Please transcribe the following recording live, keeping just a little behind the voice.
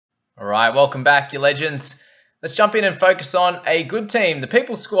All right, welcome back, you legends. Let's jump in and focus on a good team, the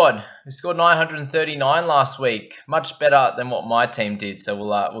People Squad, who scored 939 last week. Much better than what my team did, so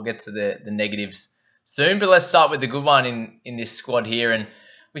we'll get to the negatives soon. But let's start with the good one in this squad here. And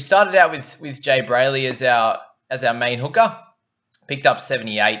we started out with Jay Brayley as our main hooker. Picked up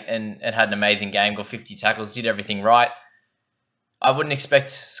 78 and had an amazing game, got 50 tackles, did everything right. I wouldn't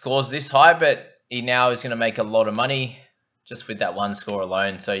expect scores this high, but he now is going to make a lot of money just with that one score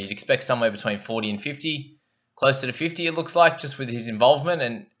alone. So you'd expect somewhere between 40 and 50, closer to 50 it looks like, just with his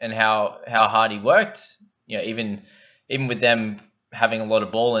involvement and how hard he worked. You know, even with them having a lot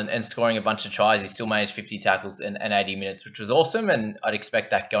of ball and scoring a bunch of tries, he still managed 50 tackles and 80 minutes, which was awesome, and I'd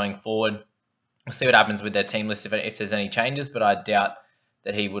expect that going forward. We'll see what happens with their team list if there's any changes, but I doubt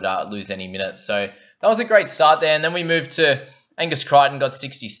that he would lose any minutes. So that was a great start there, and then we moved to Angus Crichton, got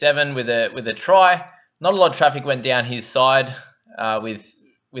 67 with a try. Not a lot of traffic went down his side with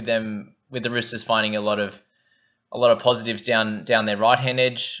the Roosters finding a lot of positives down their right hand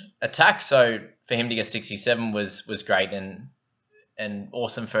edge attack. So for him to get 67 was great and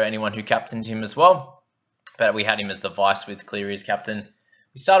awesome for anyone who captained him as well. But we had him as the vice with Cleary as captain.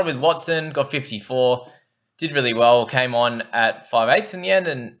 We started with Watson, got 54, did really well, came on at 5/8 in the end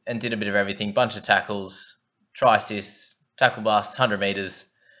and did a bit of everything. Bunch of tackles, try assists, tackle bust, 100 metres.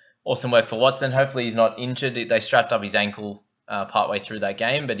 Awesome work for Watson. Hopefully he's not injured. They strapped up his ankle partway through that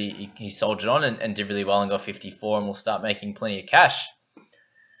game, but he soldiered on and did really well and got 54 and will start making plenty of cash.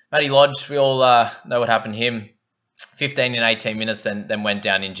 Matty Lodge, we all know what happened to him. 15 and 18 minutes, then went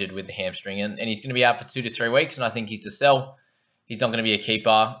down injured with the hamstring. And he's going to be out for 2 to 3 weeks, and I think he's to sell. He's not going to be a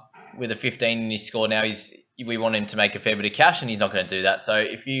keeper. With a 15 in his score now, we want him to make a fair bit of cash, and he's not going to do that. So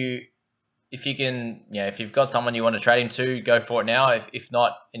if you can, if you've got someone you want to trade him to, go for it now. If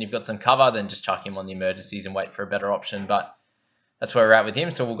not, and you've got some cover, then just chuck him on the emergencies and wait for a better option. But that's where we're at with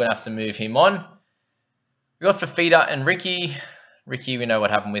him, so we're going to have to move him on. We got Fafita and Ricky. Ricky, we know what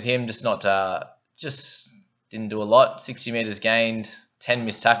happened with him. Just didn't do a lot. 60 metres gained, 10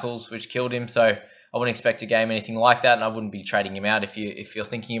 missed tackles, which killed him. So I wouldn't expect a game anything like that, and I wouldn't be trading him out if you're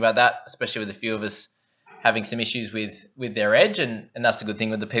thinking about that, especially with a few of us having some issues with their edge, and that's the good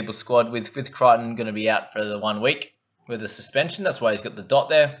thing with the People Squad. With Crichton going to be out for the 1 week with a suspension, that's why he's got the dot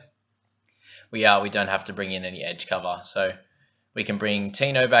there. We don't have to bring in any edge cover, so we can bring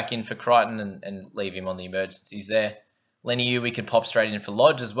Tino back in for Crichton and leave him on the emergencies there. Lenny Yu, we could pop straight in for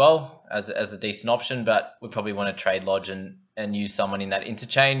Lodge as well as a decent option, but we probably want to trade Lodge and use someone in that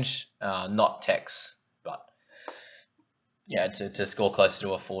interchange, not Tex, but yeah, to score closer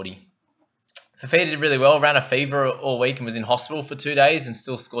to a 40. Fafita did really well, ran a fever all week and was in hospital for 2 days and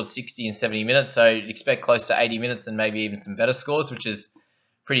still scored 60 and 70 minutes. So you'd expect close to 80 minutes and maybe even some better scores, which is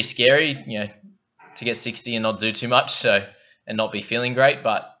pretty scary, to get 60 and not do too much and not be feeling great,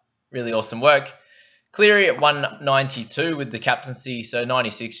 but really awesome work. Cleary at 192 with the captaincy, so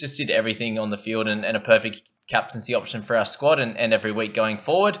 96, just did everything on the field and a perfect captaincy option for our squad and every week going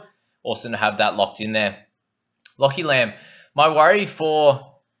forward. Awesome to have that locked in there. Lockie Lamb, my worry for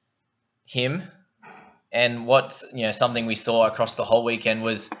him and what something we saw across the whole weekend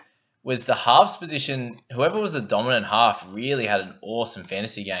was the halves position. Whoever was the dominant half really had an awesome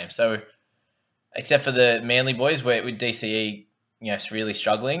fantasy game. So except for the Manly boys, with DCE really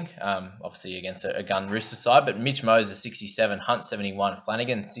struggling, obviously against a gun Rooster side, but Mitch Moses 67, Hunt 71,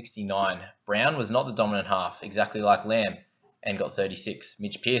 Flanagan 69. Brown was not the dominant half, exactly like Lamb, and got 36.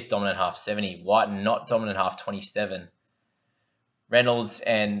 Mitch Pearce dominant half 70, White not dominant half 27. Reynolds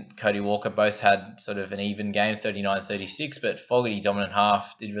and Cody Walker both had sort of an even game, 39-36, but Fogarty dominant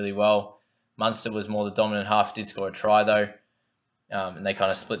half did really well. Munster was more the dominant half, did score a try though, and they kind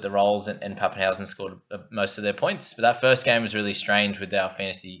of split the roles, and Pappenhausen scored most of their points. But that first game was really strange with our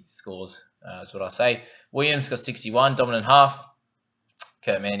fantasy scores, is what I'll say. Williams got 61, dominant half.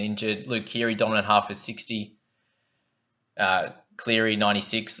 Kurt Mann injured. Luke Keary, dominant half, was 60. Cleary,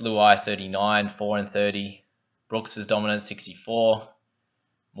 96. Luai, 39, 4 and 30. Brooks was dominant, 64.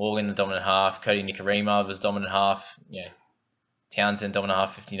 Morgan, the dominant half. Cody Nikarima was dominant half. Townsend, dominant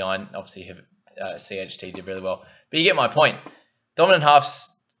half, 59. Obviously, CHT did really well. But you get my point. Dominant half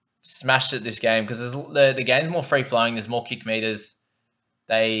smashed it this game because the game's more free-flowing. There's more kick meters.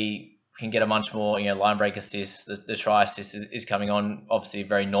 They can get a bunch more, line break assists. The try assist is coming on. Obviously,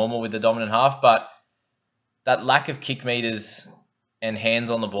 very normal with the dominant half. But that lack of kick meters and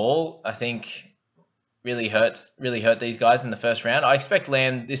hands on the ball, I think, really hurt these guys in the first round. I expect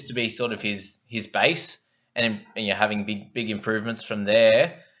Lamb this to be sort of his base and having big improvements from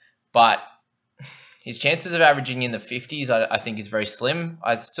there, but his chances of averaging in the 50s I think is very slim.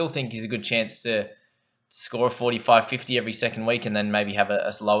 I still think he's a good chance to score a 45, 50 every second week and then maybe have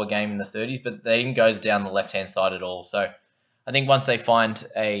a lower game in the 30s, but they didn't go down the left-hand side at all. So I think once they find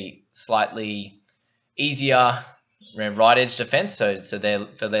a slightly easier right edge defense, so they're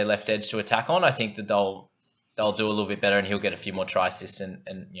for their left edge to attack on, I think that they'll do a little bit better, and he'll get a few more try assists and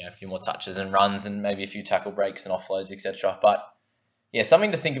a few more touches and runs and maybe a few tackle breaks and offloads, etc. But yeah,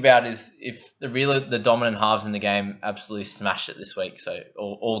 something to think about is if the dominant halves in the game absolutely smashed it this week, so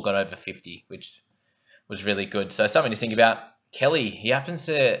all got over 50, which was really good. So something to think about. Kelly, he happens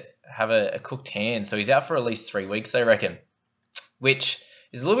to have a cooked hand, so he's out for at least 3 weeks, they reckon, which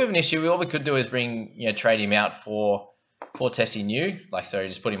is a little bit of an issue. All we could do is trade him out for Tessie New,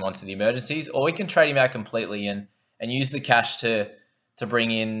 just put him onto the emergencies, or we can trade him out completely and use the cash to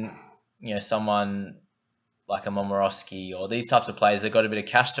bring in someone like a Momorowski or these types of players that got a bit of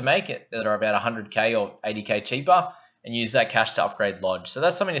cash to make it, that are about 100k or 80k cheaper, and use that cash to upgrade Lodge. So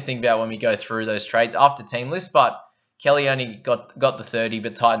that's something to think about when we go through those trades after team list. But Kelly only got the 30,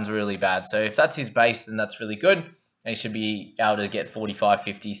 but Titans were really bad. So if that's his base, then that's really good, and he should be able to get 45,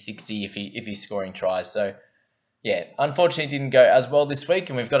 50, 60 if he's scoring tries. So yeah, unfortunately, it didn't go as well this week,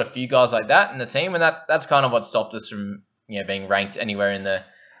 and we've got a few guys like that in the team, and that's kind of what stopped us from being ranked anywhere in the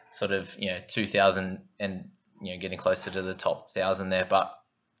sort of 2,000 and getting closer to the top 1,000 there. But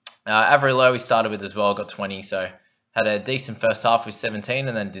Averillo we started with as well, got 20, so had a decent first half with 17,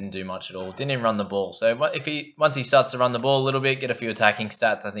 and then didn't do much at all. Didn't even run the ball. So once he starts to run the ball a little bit, get a few attacking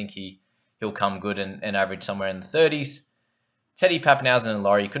stats, I think he'll come good and average somewhere in the 30s. Teddy, Pappenhausen, and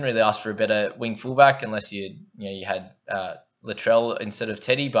Laurie, you couldn't really ask for a better wing fullback unless you had Latrell instead of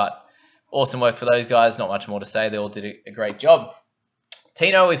Teddy. But awesome work for those guys. Not much more to say. They all did a great job.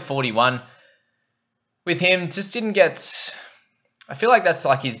 Tino with 41. With him, just didn't get. I feel like that's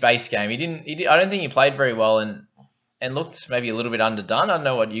like his base game. I don't think he played very well and looked maybe a little bit underdone. I don't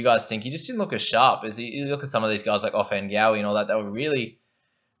know what you guys think. He just didn't look as sharp as you look at some of these guys like Offhand Gowie and all that. They were really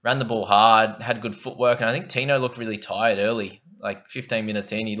ran the ball hard, had good footwork, and I think Tino looked really tired early. Like 15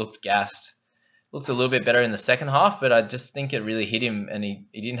 minutes in, he looked gassed. Looked a little bit better in the second half, but I just think it really hit him, and he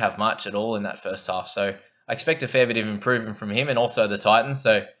didn't have much at all in that first half. So I expect a fair bit of improvement from him and also the Titans.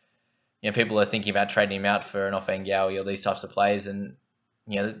 So people are thinking about trading him out for an Offhand Gowie or these types of players, and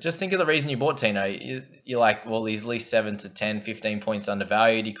just think of the reason you bought Tino. You're like, well, he's at least 7 to 10, 15 points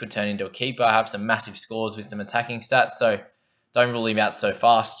undervalued. He could turn into a keeper, have some massive scores with some attacking stats. So don't rule him out so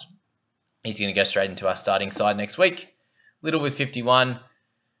fast. He's going to go straight into our starting side next week. Little with 51.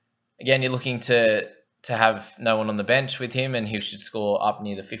 Again, you're looking to have no one on the bench with him, and he should score up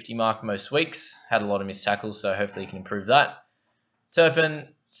near the 50 mark most weeks. Had a lot of missed tackles, so hopefully he can improve that. Turpin,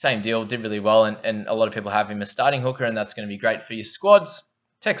 same deal, did really well, and a lot of people have him as starting hooker, and that's going to be great for your squads.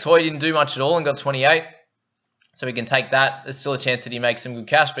 Tex Hoy didn't do much at all and got 28, so we can take that. There's still a chance that he makes some good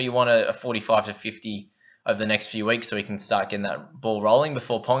cash, but you want a 45 to 50 over the next few weeks so we can start getting that ball rolling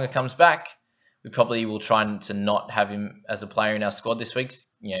before Ponga comes back. We probably will try to not have him as a player in our squad this week,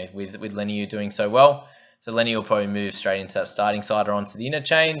 with Lenny doing so well. So Lenny will probably move straight into that starting side or onto the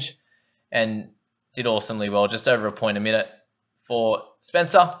interchange, and did awesomely well, just over a point a minute for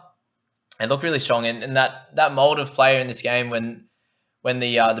Spencer, and looked really strong. And that mold of player in this game when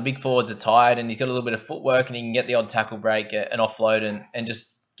the big forwards are tired and he's got a little bit of footwork and he can get the odd tackle break, an offload, and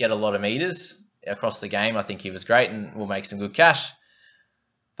just get a lot of meters across the game, I think he was great and will make some good cash.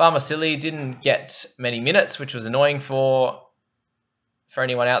 Farmer Silly didn't get many minutes, which was annoying for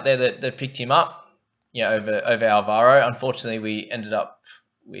anyone out there that picked him up, over Alvaro. Unfortunately, we ended up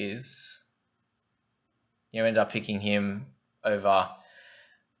picking him over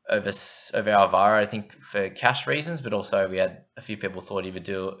Alvaro, I think for cash reasons, but also we had a few people thought he would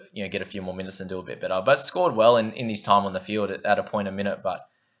get a few more minutes and do a bit better. But scored well in his time on the field at a point a minute, but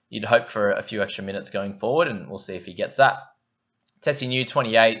you'd hope for a few extra minutes going forward, and we'll see if he gets that. Tessie New,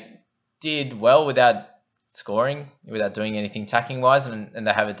 28, did well without scoring, without doing anything tacking-wise, and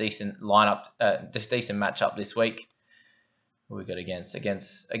they have a decent lineup, decent matchup this week. Who we got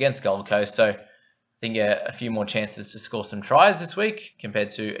against Gold Coast, so I think a few more chances to score some tries this week compared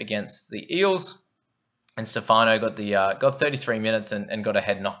to against the Eels. And Stefano got 33 minutes and got a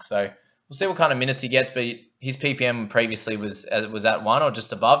head knock, so we'll see what kind of minutes he gets, but his PPM previously was at 1 or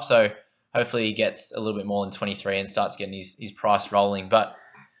just above, so hopefully he gets a little bit more than 23 and starts getting his price rolling. But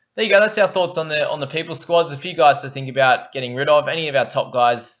there you go. That's our thoughts on the people squads. A few guys to think about getting rid of. Any of our top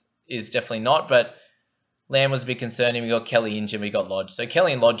guys is definitely not, but Lamb was a bit concerning. We got Kelly injured. We got Lodge. So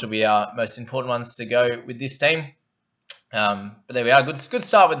Kelly and Lodge will be our most important ones to go with this team. But there we are. Good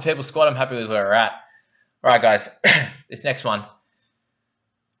start with the people squad. I'm happy with where we're at. All right, guys. This next one,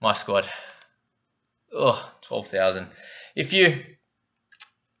 my squad. 12,000. If you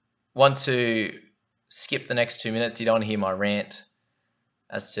want to skip the next 2 minutes, you don't want to hear my rant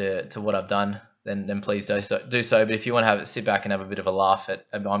as to what I've done, then please do so. But if you want to sit back and have a bit of a laugh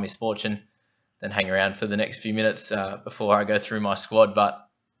at my misfortune, then hang around for the next few minutes before I go through my squad. But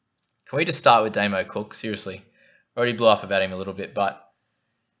can we just start with Damo Cook? Seriously, already blew up about him a little bit, but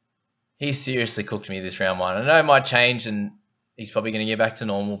he seriously cooked me this round one. I know it might change and he's probably going to get back to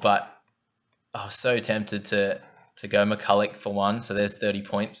normal, but I was so tempted to go McCulloch for one. So there's 30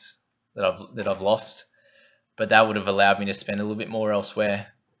 points that I've lost, but that would have allowed me to spend a little bit more elsewhere.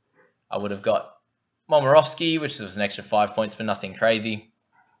 I would have got Momorowski, which was an extra 5 points, but nothing crazy.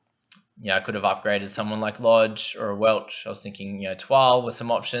 I could have upgraded someone like Lodge or a Welch. I was thinking, Twal with some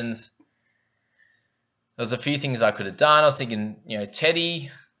options. There was a few things I could have done. I was thinking,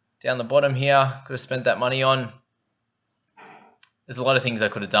 Teddy down the bottom here, could have spent that money on. There's a lot of things I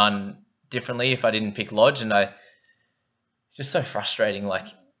could have done differently if I didn't pick Lodge, and it's just so frustrating. Like,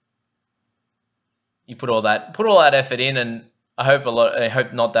 you put all that effort in, and I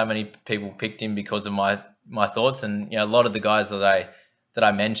hope not that many people picked him because of my thoughts. And a lot of the guys that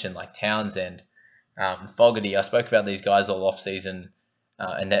I mentioned, like Townsend, Fogarty, I spoke about these guys all off season,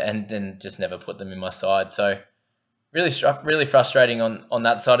 and then just never put them in my side. So really frustrating on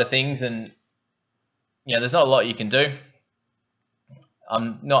that side of things. And there's not a lot you can do.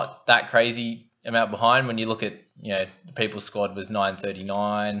 I'm not that crazy amount behind when you look at the people's squad was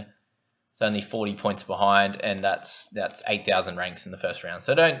 939. It's only 40 points behind, and that's 8,000 ranks in the first round.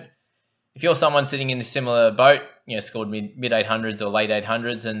 So if you're someone sitting in a similar boat, scored mid 800s or late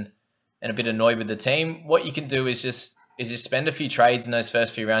 800s and a bit annoyed with the team, what you can do is just spend a few trades in those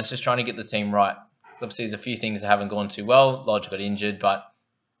first few rounds, just trying to get the team right. So obviously there's a few things that haven't gone too well. Lodge got injured, but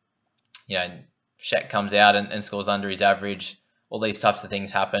Sheck comes out and scores under his average. All these types of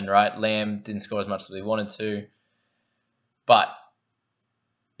things happen, right? Lamb didn't score as much as we wanted to, but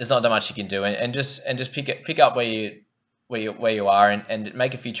there's not that much you can do, and just pick up where you are and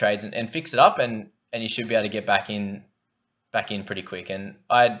make a few trades and fix it up, and you should be able to get back in pretty quick. And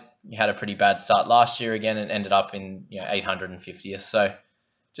I had a pretty bad start last year again and ended up in 850th. So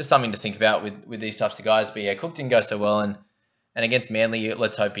just something to think about with these types of guys. But yeah, Cook didn't go so well, and against Manly,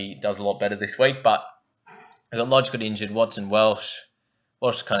 let's hope he does a lot better this week. But I got Lodge got injured, Watson, Welsh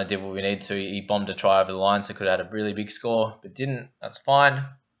kind of did what we needed to. He bombed a try over the line, so could have had a really big score, but didn't. That's fine.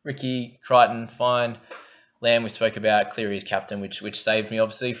 Ricky, Crichton, fine. Lamb we spoke about, Cleary's captain, which saved me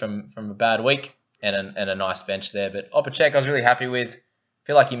obviously from a bad week, and a nice bench there. But Opacek I was really happy with.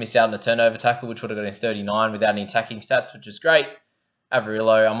 Feel like he missed out on a turnover tackle, which would have got him 39 without any attacking stats, which is great.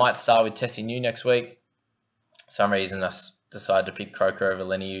 Averillo, I might start with Tessie New next week. For some reason I decided to pick Croker over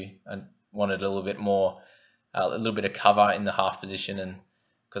Leniu. I wanted a little bit more, a little bit of cover in the half position, and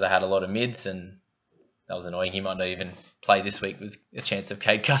because I had a lot of mids, and that was annoying. He might not even play this week with a chance of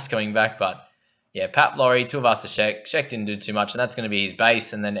Cade Gus coming back. But yeah, Pat, Laurie, two of us to Sheck. Sheck didn't do too much, and that's going to be his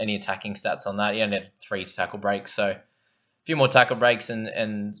base, and then any attacking stats on that. He only had 3 tackle breaks, so a few more tackle breaks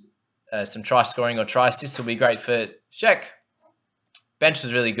and some try scoring or try assists will be great for Sheck. Bench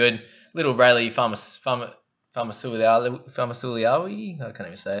was really good. Little Rayleigh, Famasuliawi, I can't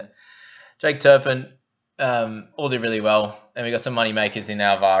even say it. Jake Turpin, all did really well, and we got some money makers in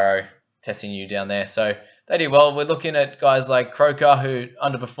Alvaro, testing you down there, so they did well. We're looking at guys like Croker who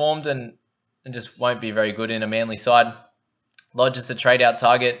underperformed and just won't be very good in a Manly side. Lodge is the trade out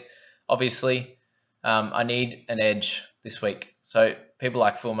target, obviously. I need an edge this week, so people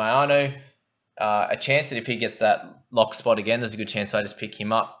like Phil Mayano, a chance that if he gets that lock spot again, there's a good chance I just pick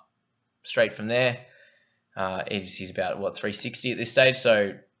him up straight from there. He's about 360 at this stage,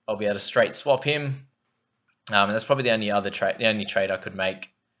 so I'll be able to straight swap him. And that's probably the only trade I could make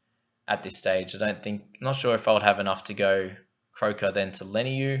at this stage. I'm not sure if I would have enough to go Croker then to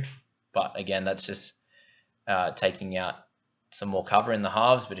Leniu, but again, that's just taking out some more cover in the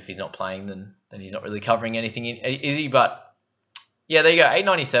halves. But if he's not playing, then he's not really covering anything, is he? But yeah, there you go,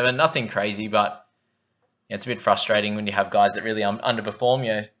 897, nothing crazy, but it's a bit frustrating when you have guys that really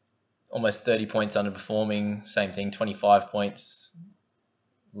underperform. Almost 30 points underperforming. Same thing, 25 points.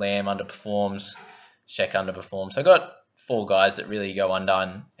 Lamb underperforms. Sheck underperforms. So I got 4 guys that really go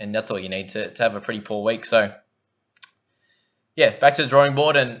undone, and that's all you need to have a pretty poor week. So yeah, back to the drawing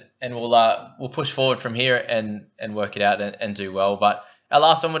board, and we'll push forward from here and work it out and do well. But our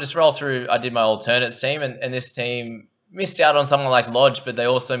last one, we'll just roll through. I did my alternates team, and this team missed out on someone like Lodge, but they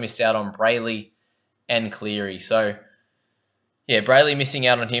also missed out on Brayley and Cleary. So yeah, Brayley missing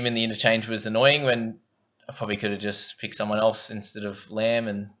out on him in the interchange was annoying, when I probably could have just picked someone else instead of Lamb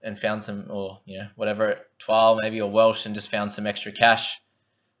and found some, or whatever, Twal maybe, or Welsh, and just found some extra cash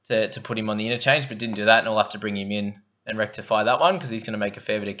to put him on the interchange, but didn't do that, and I'll have to bring him in and rectify that one because he's going to make a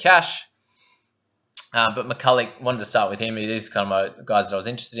fair bit of cash. But McCulloch, wanted to start with him. He is kind of my guys that I was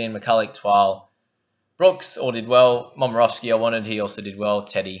interested in. McCulloch, Twile, Brooks all did well. Momorowski I wanted. He also did well.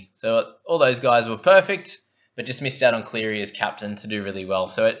 Teddy. So all those guys were perfect, but just missed out on Cleary as captain to do really well.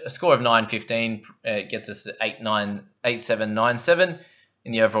 So a score of 9-15 gets us to 8-9, 8-7, 9-7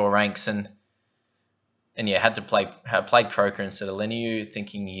 in the overall ranks. And yeah, played Croker instead of Leniu,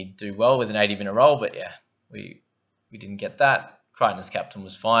 thinking he'd do well with an 80-minute role. But yeah, we didn't get that. Crichton as captain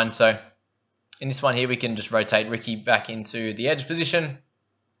was fine. So in this one here, we can just rotate Ricky back into the edge position,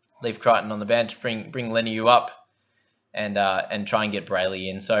 leave Crichton on the bench, bring Leniu up, and try and get Brayley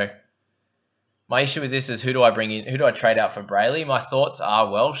in. So my issue with this is, who do I bring in? Who do I trade out for Brayley? My thoughts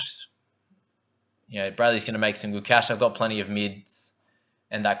are Welsh. Brayley's going to make some good cash. I've got plenty of mids,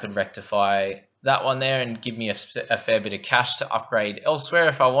 and that could rectify that one there and give me a fair bit of cash to upgrade elsewhere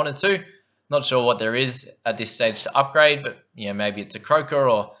if I wanted to. Not sure what there is at this stage to upgrade, but maybe it's a Croker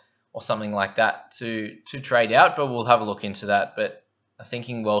or something like that to trade out, but we'll have a look into that. But I'm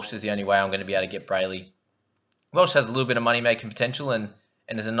thinking Welsh is the only way I'm going to be able to get Brayley. Welsh has a little bit of money-making potential and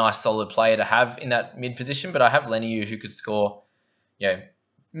is a nice solid player to have in that mid position, but I have Leniu who could score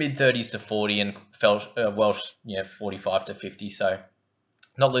mid-30s to 40 and Welsh 45 to 50, so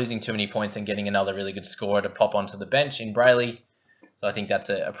not losing too many points and getting another really good scorer to pop onto the bench in Brayley. So I think that's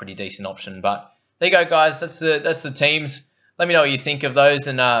a pretty decent option. But there you go, guys. That's the teams. Let me know what you think of those,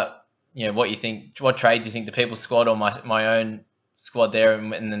 and what you think, what trades you think the People's Squad or my own squad there,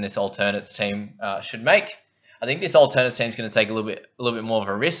 and then this alternates team should make. I think this alternates team is going to take a little bit more of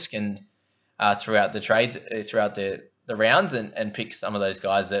a risk and throughout the trades, throughout the rounds, and pick some of those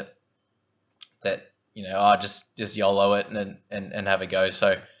guys that just YOLO it and have a go.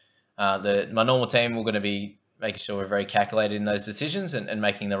 So my normal team, we're going to be making sure we're very calculated in those decisions and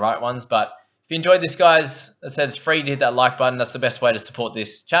making the right ones. But if you enjoyed this, guys, as I said, it's free to hit that like button. That's the best way to support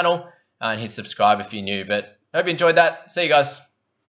this channel, and hit subscribe if you're new. But I hope you enjoyed that. See you guys.